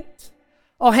fandt.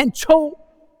 Og han tog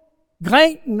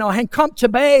grenen, og han kom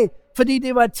tilbage, fordi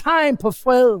det var et tegn på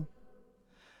fred.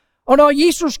 Og når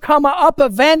Jesus kommer op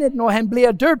af vandet, når han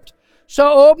bliver døbt,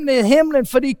 så åbnede himlen,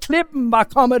 fordi klippen var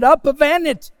kommet op af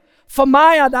vandet for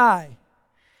mig og dig.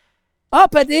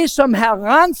 Op af det, som har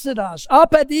renset os.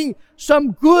 Op af det,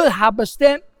 som Gud har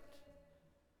bestemt.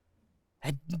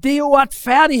 At det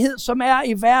uretfærdighed, som er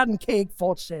i verden, kan ikke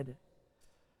fortsætte.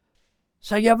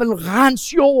 Så jeg vil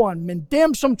rense jorden, men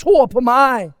dem, som tror på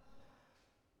mig,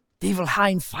 de vil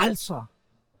have en frelser.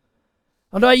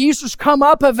 Og når Jesus kom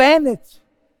op af vandet,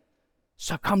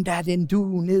 så kom der den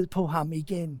due ned på ham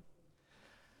igen.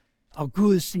 Og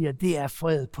Gud siger, det er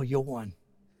fred på jorden.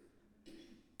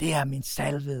 Det er min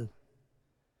salvede.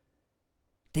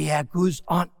 Det er Guds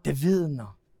ånd, der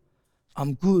vidner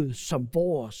om Gud som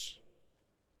vores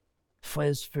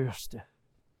fredsfyrste.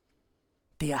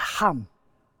 Det er ham,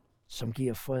 som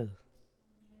giver fred.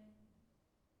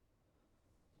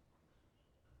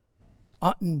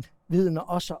 Ånden vidner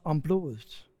også om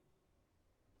blodet.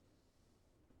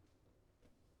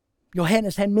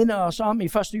 Johannes, han minder os om i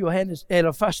 1.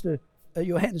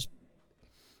 Johannes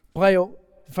brev,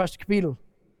 første kapitel,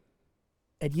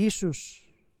 at Jesus,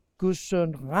 Guds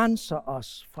søn, renser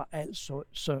os fra al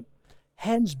synd.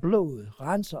 Hans blod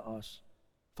renser os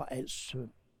fra al synd.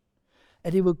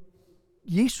 At det var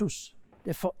Jesus,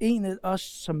 der forenede os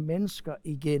som mennesker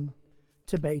igen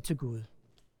tilbage til Gud.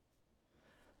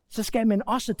 Så skal man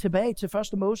også tilbage til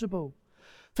 1. Mosebog.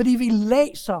 Fordi vi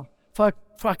læser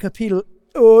fra kapitel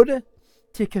 8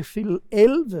 til kapitel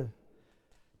 11,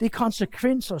 det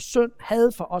konsekvenser synd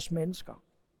havde for os mennesker.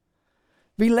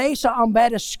 Vi læser om, hvad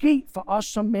der skete for os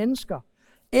som mennesker,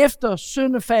 efter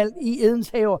syndefald i Edens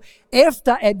have,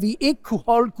 efter at vi ikke kunne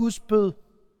holde Guds bød.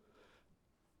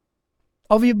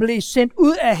 Og vi blev sendt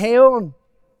ud af haven,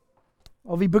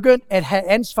 og vi begyndte at have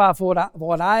ansvar for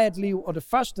vores eget liv, og det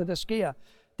første, der sker,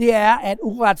 det er, at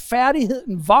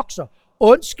uretfærdigheden vokser,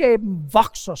 ondskaben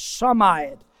vokser så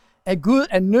meget, at Gud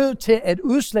er nødt til at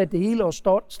udslette det hele og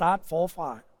starte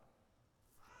forfra.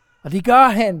 Og det gør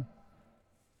han.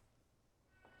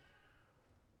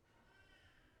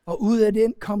 Og ud af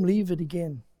den kom livet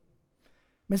igen.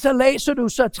 Men så læser du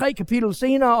så 3 kapitler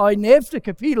senere, og i den 11.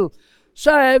 kapitel,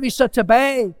 så er vi så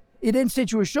tilbage i den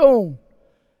situation,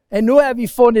 at nu er vi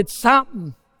fundet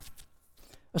sammen.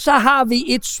 Og så har vi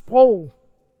et sprog.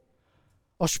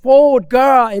 Og sproget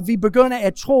gør, at vi begynder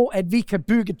at tro, at vi kan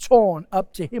bygge tårn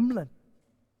op til himlen.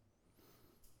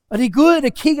 Og det er Gud, der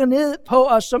kigger ned på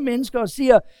os som mennesker og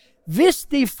siger, hvis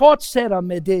de fortsætter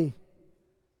med det,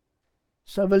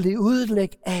 så vil de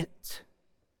udlægge alt.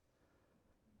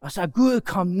 Og så er Gud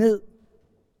kommet ned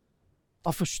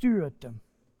og forstyrret dem.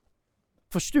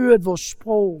 Forstyrret vores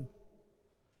sprog.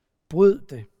 Brød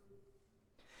det.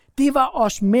 Det var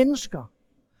os mennesker,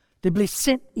 der blev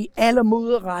sendt i alle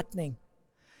modretning.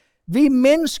 Vi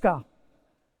mennesker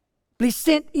blev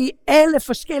sendt i alle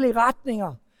forskellige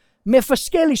retninger, med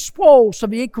forskellige sprog, så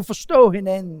vi ikke kunne forstå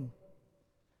hinanden.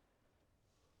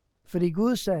 Fordi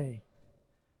Gud sagde,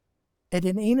 at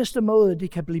den eneste måde,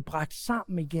 det kan blive bragt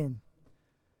sammen igen,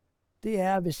 det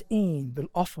er, hvis en vil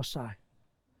ofre sig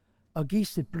og give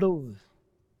sit blod.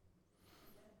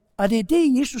 Og det er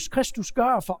det, Jesus Kristus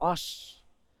gør for os.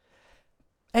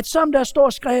 At som der står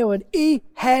skrevet i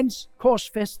hans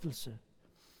korsfæstelse,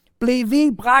 blev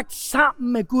vi bragt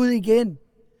sammen med Gud igen.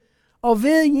 Og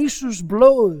ved Jesus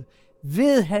blod,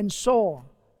 ved hans sår,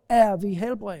 er vi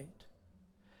helbredt.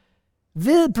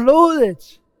 Ved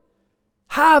blodet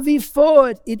har vi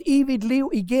fået et evigt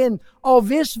liv igen. Og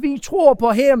hvis vi tror på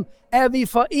ham, er vi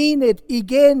forenet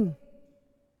igen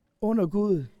under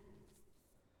Gud.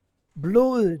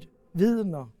 Blodet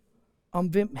vidner om,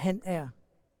 hvem han er.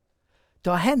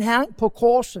 Da han hang på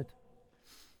korset,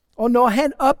 og når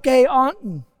han opgav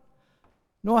ånden,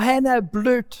 når han er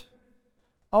blødt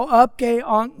og opgav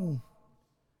ånden,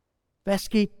 hvad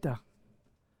skete der?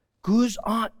 Guds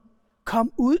ånd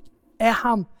kom ud af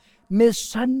ham med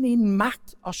sådan en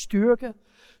magt og styrke,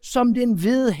 som den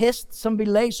hvide hest, som vi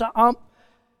læser om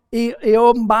i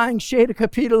Åbenbaring 6.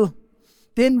 kapitel.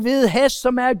 Den hvide hest,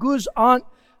 som er Guds ånd,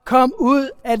 kom ud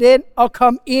af den og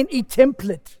kom ind i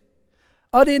templet.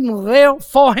 Og den rev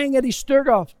forhænget i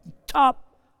stykker, top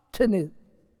til ned.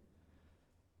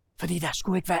 Fordi der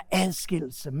skulle ikke være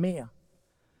adskillelse mere.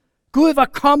 Gud var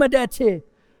kommet dertil,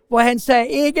 hvor han sagde,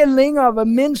 ikke længere vil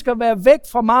mennesker være væk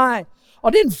fra mig.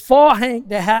 Og den forhæng,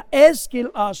 der har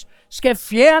adskilt os, skal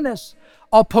fjernes.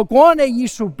 Og på grund af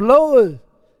Jesu blod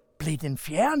blev den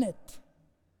fjernet.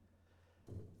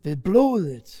 Ved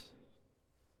blodet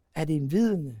er det en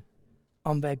vidne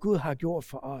om, hvad Gud har gjort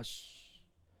for os.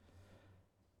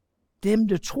 Dem,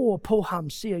 der tror på ham,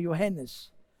 siger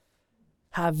Johannes,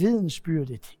 har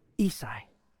vidensbyrdet i sig.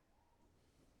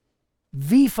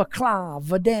 Vi forklarer,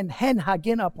 hvordan han har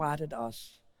genoprettet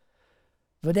os.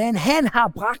 Hvordan han har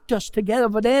bragt os together.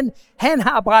 Hvordan han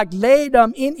har bragt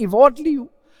lægedom ind i vort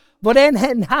liv. Hvordan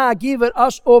han har givet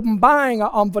os åbenbaringer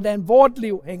om, hvordan vort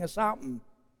liv hænger sammen.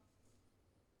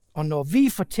 Og når vi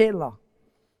fortæller,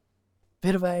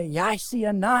 ved du hvad, jeg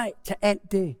siger nej til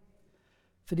alt det.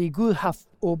 Fordi Gud har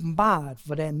åbenbart,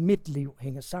 hvordan mit liv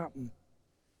hænger sammen.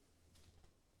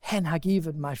 Han har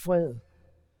givet mig fred.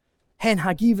 Han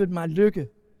har givet mig lykke.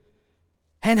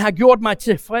 Han har gjort mig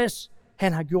tilfreds.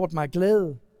 Han har gjort mig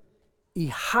glæde.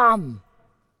 I ham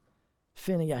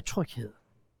finder jeg tryghed.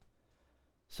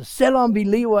 Så selvom vi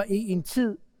lever i en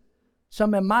tid,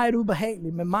 som er meget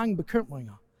ubehagelig med mange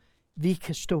bekymringer, vi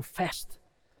kan stå fast,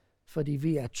 fordi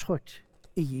vi er trygt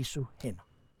i Jesu hænder.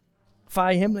 Far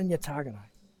i himlen, jeg takker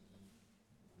dig.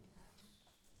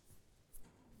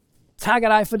 Takker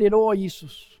dig for dit ord,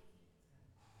 Jesus.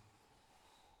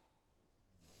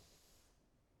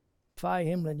 Far i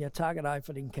himlen, jeg takker dig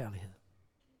for din kærlighed.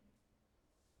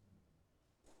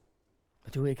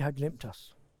 Og du ikke har glemt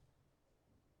os.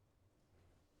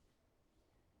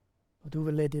 Og du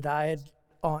vil lade dit eget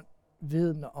ånd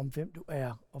vidne om, hvem du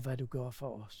er og hvad du gør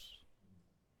for os.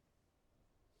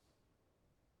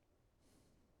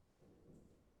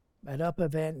 At op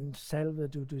af vandet salvede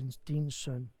du din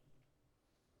søn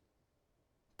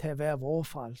til at være vores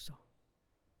frelser.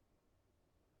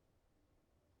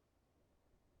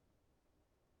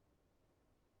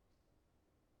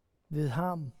 Ved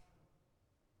ham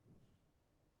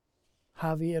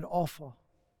har vi et offer,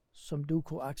 som du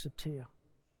kunne acceptere.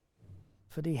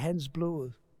 Fordi hans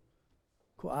blod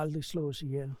kunne aldrig slås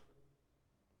ihjel.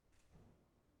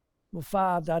 Hvor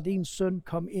far, da din søn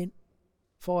kom ind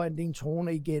foran din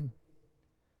trone igen,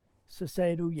 så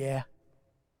sagde du ja.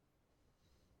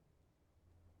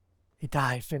 I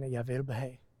dig finder jeg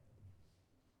velbehag.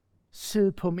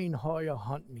 Sid på min højre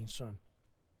hånd, min søn.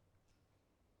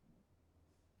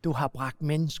 Du har bragt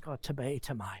mennesker tilbage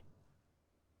til mig.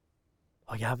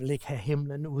 Og jeg vil ikke have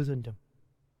himlen uden dem.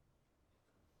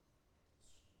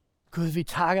 Gud, vi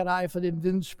takker dig for den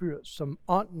vidensbyrd, som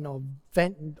ånden og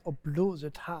vandet og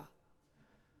blodet har.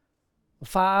 Og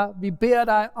far, vi beder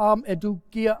dig om, at du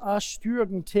giver os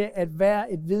styrken til at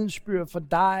være et vidensbyrd for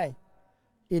dig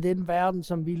i den verden,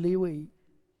 som vi lever i.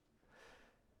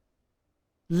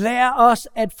 Lær os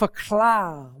at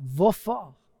forklare,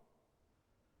 hvorfor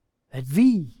at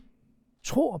vi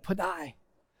tror på dig.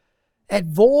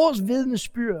 At vores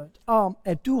vidnesbyrd om,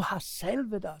 at du har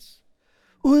salvet os.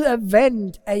 Ud af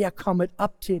vandet er jeg kommet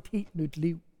op til et helt nyt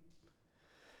liv.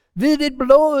 Ved dit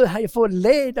blod har jeg fået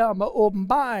lægedom og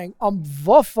åbenbaring om,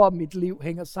 hvorfor mit liv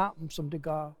hænger sammen, som det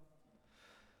gør.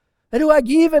 At du har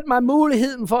givet mig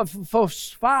muligheden for at få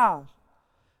svar.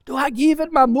 Du har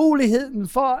givet mig muligheden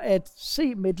for at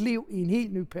se mit liv i en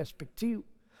helt ny perspektiv.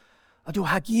 Og du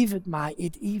har givet mig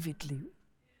et evigt liv.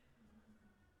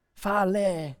 Far,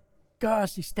 lad gør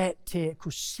os i stand til at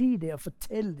kunne sige det og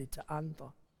fortælle det til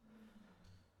andre.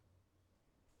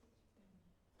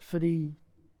 Fordi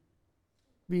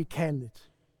vi er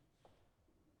kaldet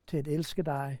til at elske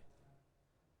dig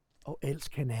og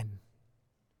elske hinanden.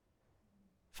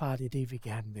 Far, det er det, vi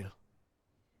gerne vil.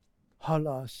 Hold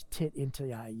os tæt indtil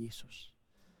jeg, Jesus.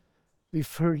 Vi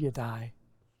følger dig.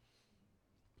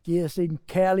 Giv os en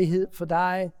kærlighed for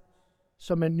dig,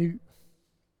 som er ny.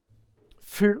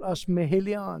 Fyld os med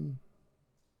Helligånden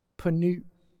på ny.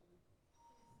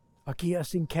 Og giv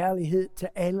os en kærlighed til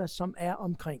alle, som er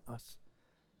omkring os.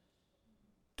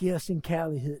 Giv os en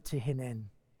kærlighed til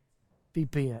hinanden. Vi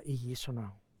beder i Jesu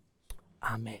navn.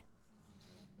 Amen.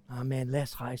 Amen. Lad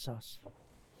os rejse os.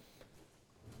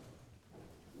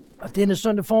 Og denne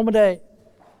søndag formiddag,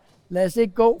 lad os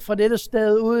ikke gå fra dette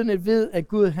sted uden at vide, at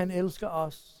Gud han elsker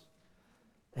os.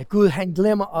 At Gud han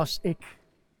glemmer os ikke.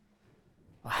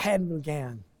 Og han vil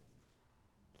gerne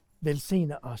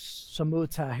velsigne os, som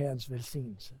modtager Herrens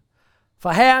velsignelse. For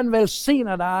Herren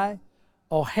velsigner dig,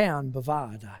 og Herren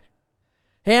bevarer dig.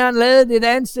 Herren lad dit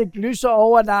ansigt lyse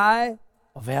over dig,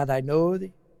 og vær dig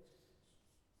nådig.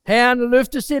 Herren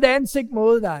løfte sit ansigt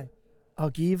mod dig,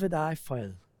 og give dig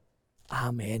fred.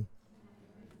 Amen.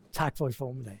 Tak for i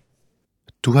formiddag.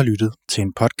 Du har lyttet til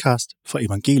en podcast fra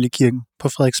Evangeliekirken på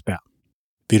Frederiksberg.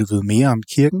 Vil du vide mere om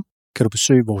kirken, kan du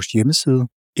besøge vores hjemmeside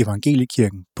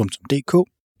evangeliekirken.dk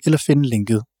eller finde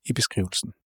linket i beskrivelsen.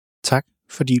 Tak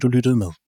fordi du lyttede med.